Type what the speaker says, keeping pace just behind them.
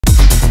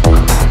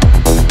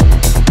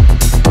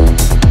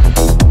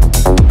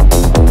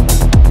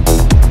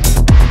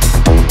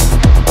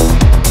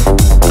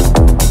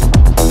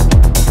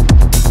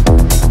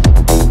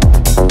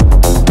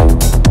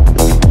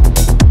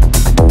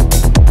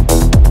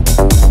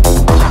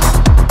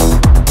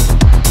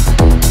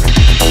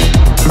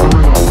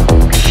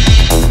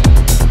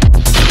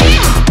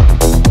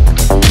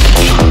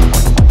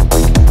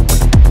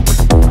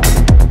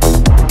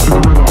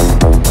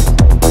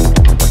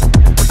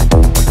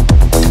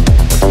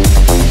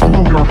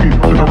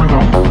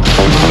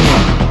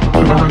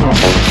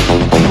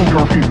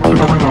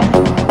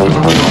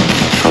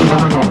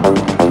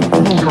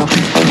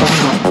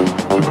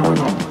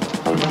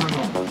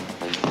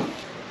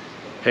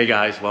Hey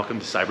guys, welcome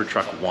to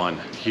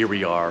CyberTruckONE. Here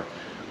we are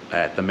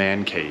at the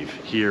Man Cave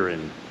here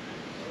in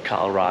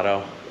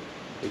Colorado.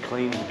 They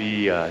claim to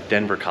be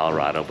Denver,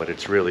 Colorado, but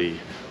it's really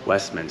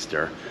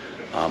Westminster.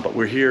 But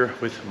we're here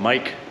with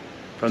Mike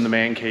from the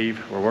Man Cave.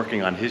 We're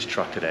working on his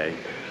truck today.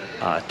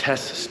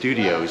 Tes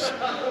Studios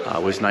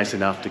was nice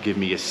enough to give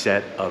me a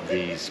set of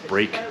these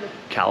brake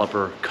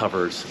caliper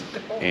covers.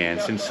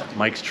 And since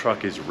Mike's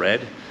truck is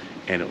red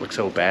and it looks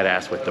so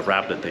badass with the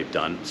wrap that they've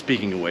done,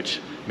 speaking of which,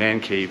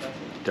 Man Cave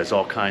does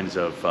all kinds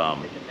of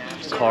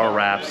car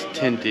wraps,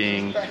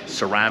 tinting,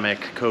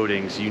 ceramic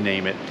coatings, you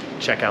name it.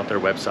 Check out their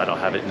website, I'll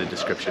have it in the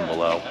description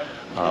below.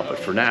 But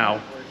for now,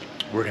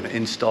 we're gonna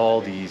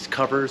install these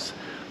covers.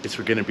 It's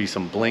gonna be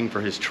some bling for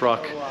his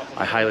truck.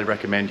 I highly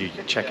recommend you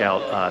check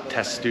out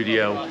Tes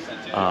Studio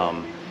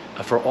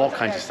for all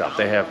kinds of stuff.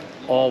 They have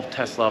all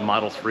Tesla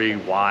Model 3,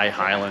 Y,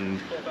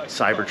 Highland,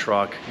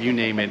 Cybertruck, you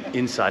name it,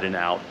 inside and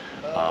out.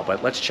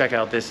 But let's check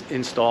out this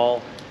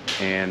install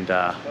and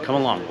come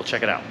along, we'll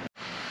check it out.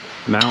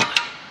 Mount,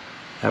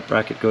 that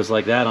bracket goes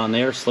like that on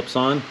there, slips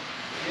on.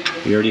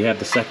 We already have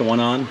the second one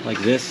on like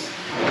this.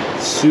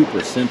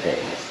 Super simple.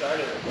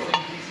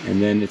 And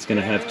then it's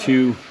gonna have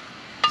two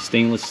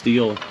stainless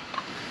steel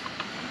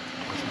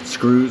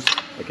screws.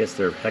 I guess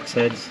they're hex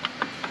heads.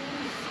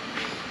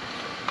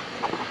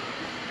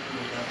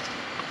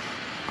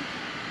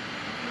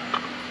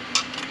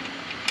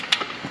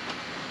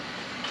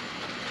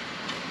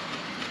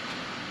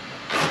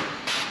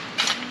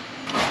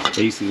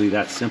 Basically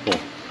that simple.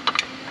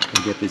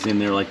 And get these in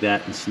there like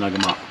that and snug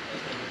them up.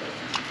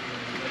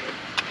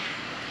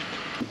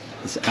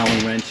 This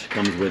Allen wrench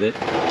comes with it.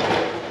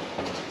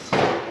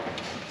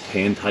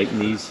 Hand tighten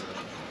these.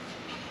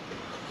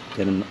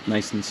 Get them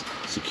nice and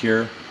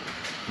secure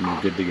and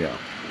you're good to go.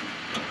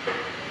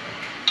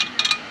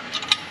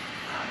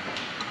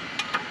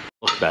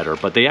 Look better,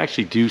 but they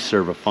actually do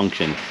serve a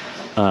function.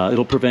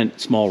 It'll prevent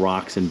small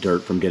rocks and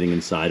dirt from getting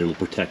inside. It'll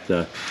protect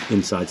the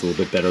insides a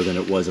little bit better than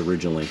it was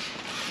originally.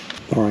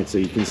 All right, so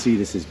you can see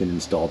this has been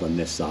installed on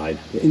this side.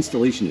 The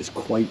installation is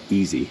quite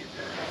easy.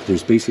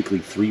 There's basically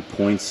 3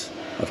 points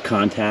of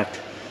contact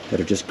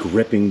that are just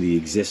gripping the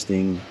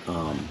existing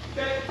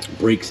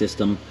brake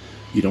system.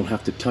 You don't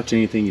have to touch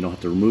anything, you don't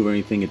have to remove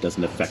anything. It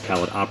doesn't affect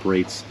how it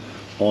operates.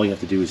 All you have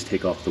to do is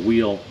take off the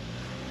wheel,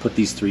 put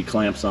these 3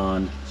 clamps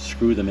on,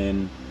 screw them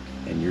in,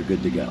 and you're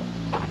good to go.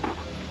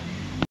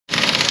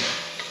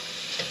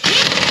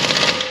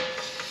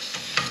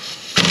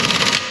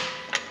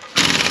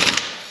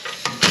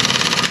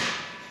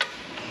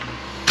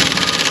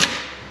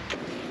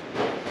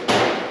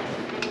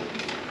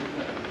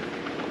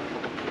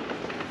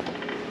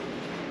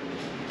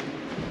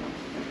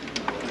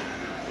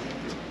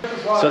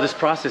 So this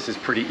process is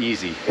pretty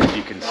easy, as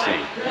you can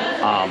see.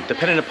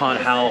 Depending upon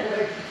how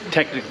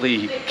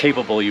technically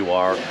capable you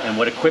are and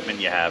what equipment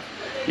you have,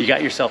 you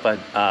got yourself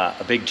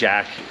a big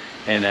jack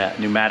and a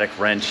pneumatic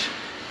wrench.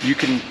 You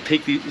can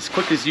take these, as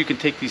quick as you can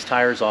take these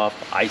tires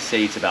off, I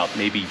say it's about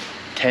maybe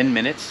 10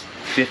 minutes,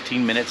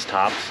 15 minutes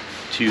tops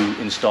to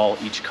install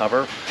each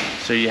cover.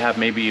 So you have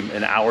maybe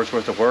an hour's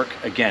worth of work.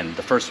 Again,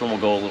 the first one will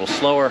go a little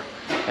slower.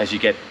 As you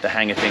get the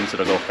hang of things,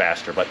 it'll go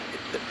faster. But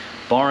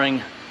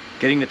barring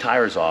getting the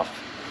tires off,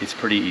 it's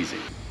pretty easy.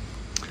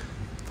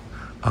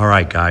 All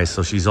right, guys,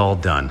 so she's all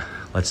done.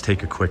 Let's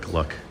take a quick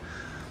look.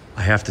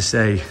 I have to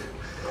say,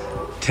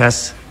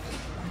 Tes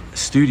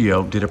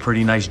Studio did a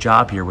pretty nice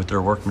job here with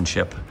their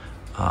workmanship.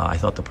 I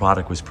thought the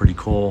product was pretty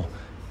cool,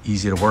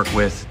 easy to work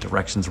with,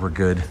 directions were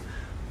good.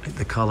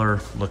 The color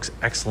looks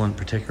excellent,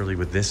 particularly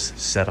with this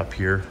setup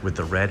here with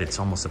the red. It's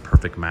almost a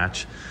perfect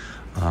match.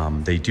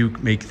 They do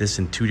make this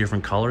in 2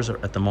 different colors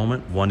at the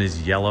moment. One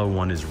is yellow,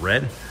 one is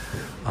red.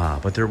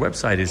 But their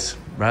website is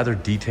rather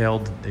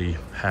detailed. They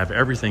have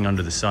everything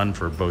under the sun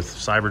for both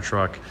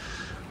Cybertruck,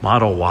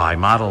 Model Y,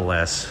 Model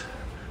S,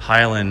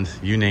 Highland,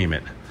 you name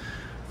it.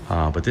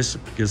 But this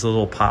gives a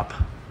little pop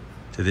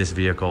to this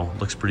vehicle.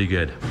 Looks pretty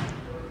good.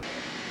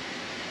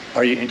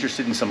 Are you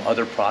interested in some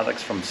other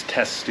products from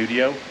Tes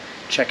Studio?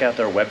 Check out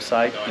their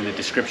website in the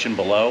description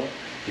below.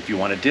 If you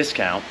want a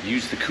discount,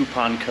 use the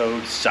coupon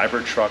code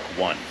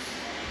CyberTruckONE.